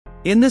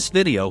In this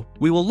video,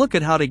 we will look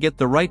at how to get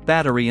the right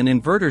battery and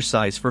inverter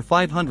size for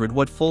 500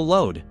 watt full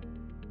load.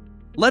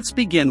 Let's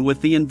begin with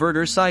the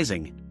inverter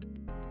sizing.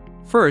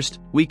 First,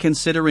 we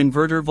consider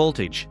inverter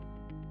voltage.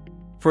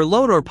 For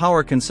load or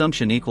power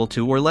consumption equal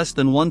to or less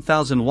than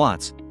 1000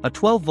 watts, a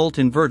 12-volt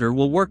inverter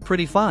will work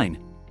pretty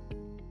fine.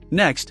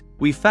 Next,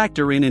 we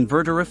factor in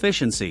inverter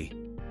efficiency.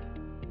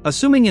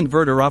 Assuming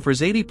inverter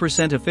offers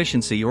 80%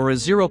 efficiency or a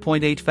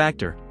 0.8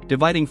 factor,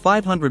 dividing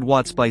 500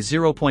 watts by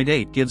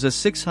 0.8 gives us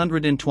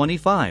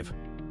 625.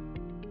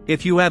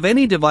 If you have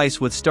any device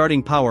with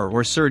starting power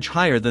or surge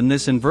higher than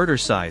this inverter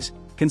size,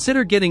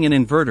 consider getting an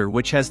inverter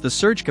which has the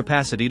surge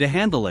capacity to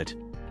handle it.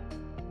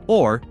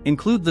 Or,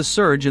 include the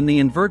surge in the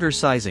inverter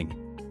sizing.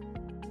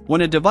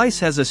 When a device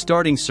has a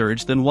starting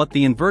surge than what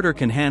the inverter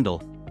can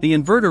handle, the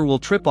inverter will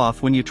trip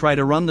off when you try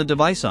to run the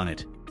device on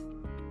it.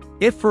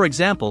 If, for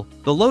example,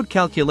 the load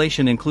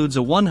calculation includes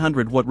a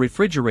 100 watt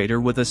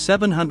refrigerator with a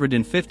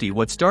 750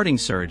 watt starting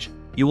surge,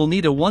 you will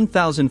need a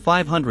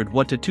 1500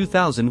 watt to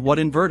 2000 watt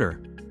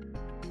inverter.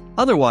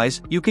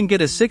 Otherwise, you can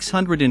get a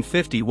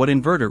 650 watt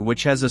inverter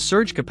which has a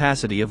surge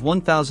capacity of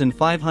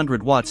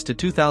 1500 watts to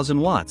 2000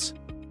 watts.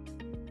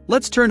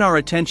 Let's turn our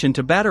attention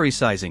to battery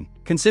sizing,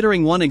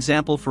 considering one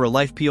example for a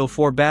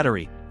LiFePO4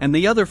 battery, and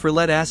the other for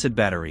lead-acid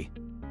battery.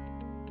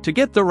 To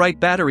get the right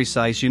battery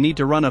size you need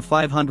to run a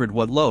 500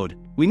 watt load.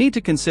 We need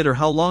to consider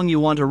how long you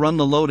want to run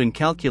the load and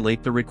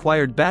calculate the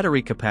required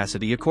battery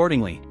capacity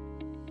accordingly.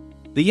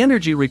 The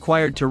energy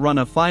required to run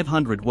a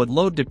 500 watt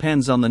load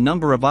depends on the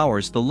number of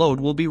hours the load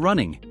will be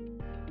running.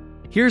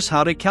 Here's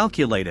how to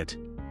calculate it.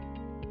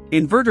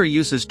 Inverter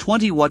uses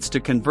 20 watts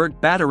to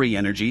convert battery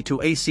energy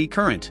to AC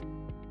current.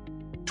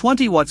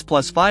 20 watts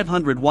plus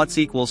 500 watts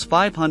equals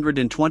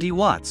 520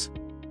 watts.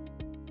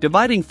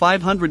 Dividing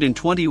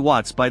 520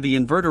 watts by the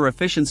inverter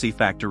efficiency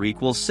factor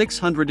equals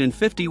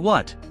 650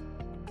 watt.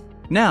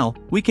 Now,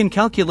 we can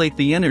calculate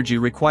the energy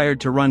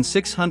required to run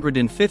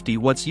 650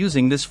 watts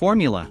using this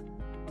formula.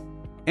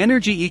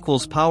 Energy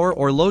equals power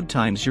or load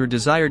times your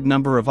desired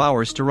number of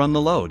hours to run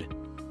the load.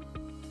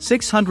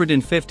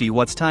 650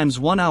 watts times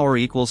 1 hour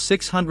equals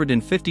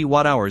 650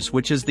 watt-hours,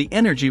 which is the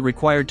energy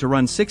required to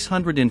run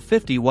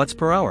 650 watts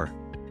per hour.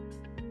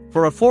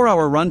 For a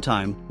 4-hour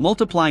runtime,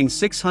 multiplying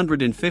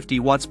 650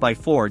 watts by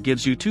 4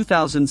 gives you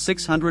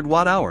 2600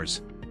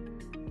 watt-hours.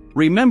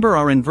 Remember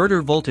our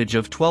inverter voltage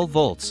of 12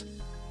 volts.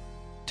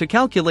 To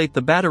calculate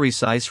the battery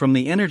size from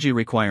the energy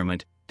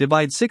requirement,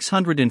 divide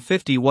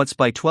 650 watts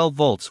by 12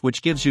 volts,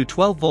 which gives you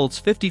 12 volts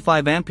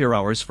 55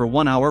 ampere-hours for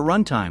 1 hour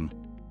runtime.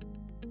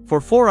 For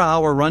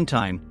 4-hour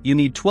runtime, you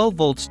need 12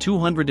 volts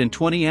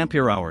 220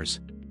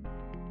 ampere-hours.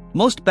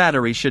 Most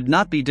batteries should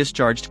not be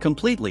discharged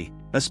completely,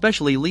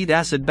 especially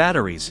lead-acid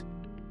batteries.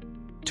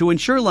 To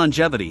ensure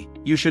longevity,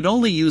 you should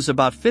only use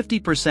about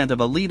 50% of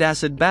a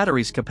lead-acid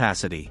battery's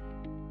capacity.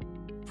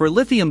 For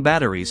lithium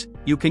batteries,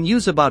 you can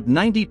use about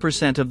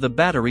 90% of the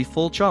battery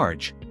full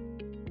charge.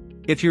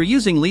 If you're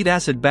using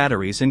lead-acid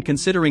batteries and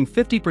considering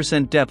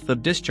 50% depth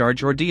of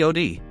discharge or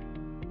DOD,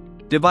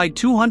 divide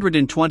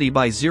 220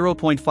 by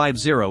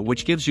 0.50,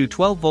 which gives you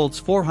 12 volts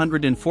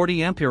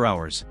 440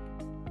 ampere-hours.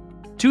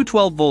 Two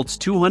 12 volts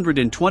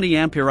 220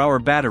 ampere-hour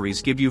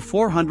batteries give you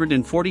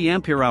 440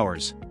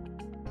 ampere-hours.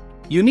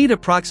 You need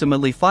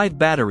approximately 5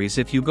 batteries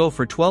if you go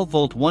for 12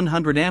 volt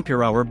 100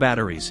 ampere-hour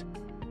batteries.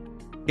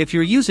 If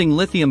you're using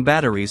lithium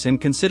batteries and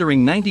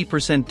considering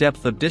 90%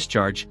 depth of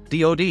discharge,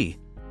 DOD,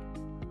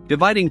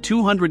 dividing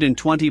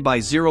 220 by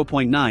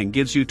 0.9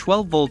 gives you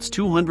 12 volts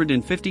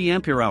 250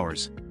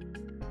 ampere-hours.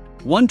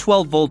 One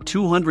 12 volt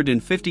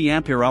 250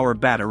 ampere-hour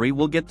battery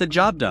will get the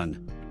job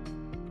done.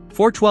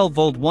 For 12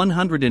 volt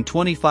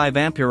 125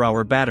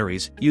 ampere-hour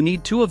batteries, you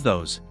need 2 of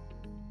those.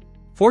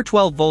 For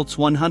 12 volts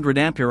 100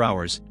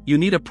 ampere-hours, you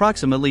need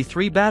approximately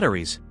 3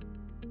 batteries.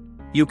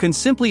 You can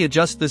simply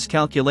adjust this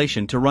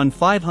calculation to run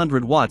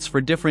 500 watts for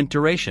different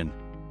duration.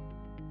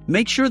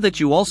 Make sure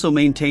that you also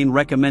maintain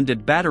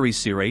recommended battery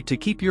C rate to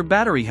keep your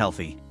battery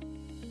healthy.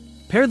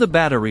 Pair the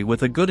battery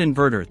with a good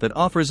inverter that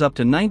offers up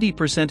to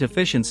 90%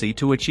 efficiency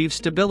to achieve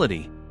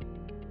stability.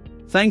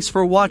 Thanks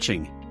for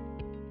watching.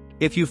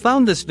 If you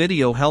found this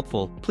video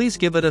helpful, please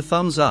give it a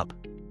thumbs up.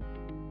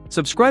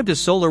 Subscribe to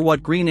Solar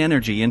Watt Green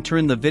Energy and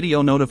turn the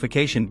video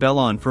notification bell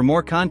on for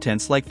more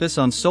contents like this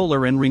on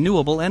solar and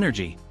renewable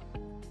energy.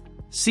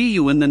 See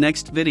you in the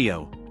next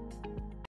video.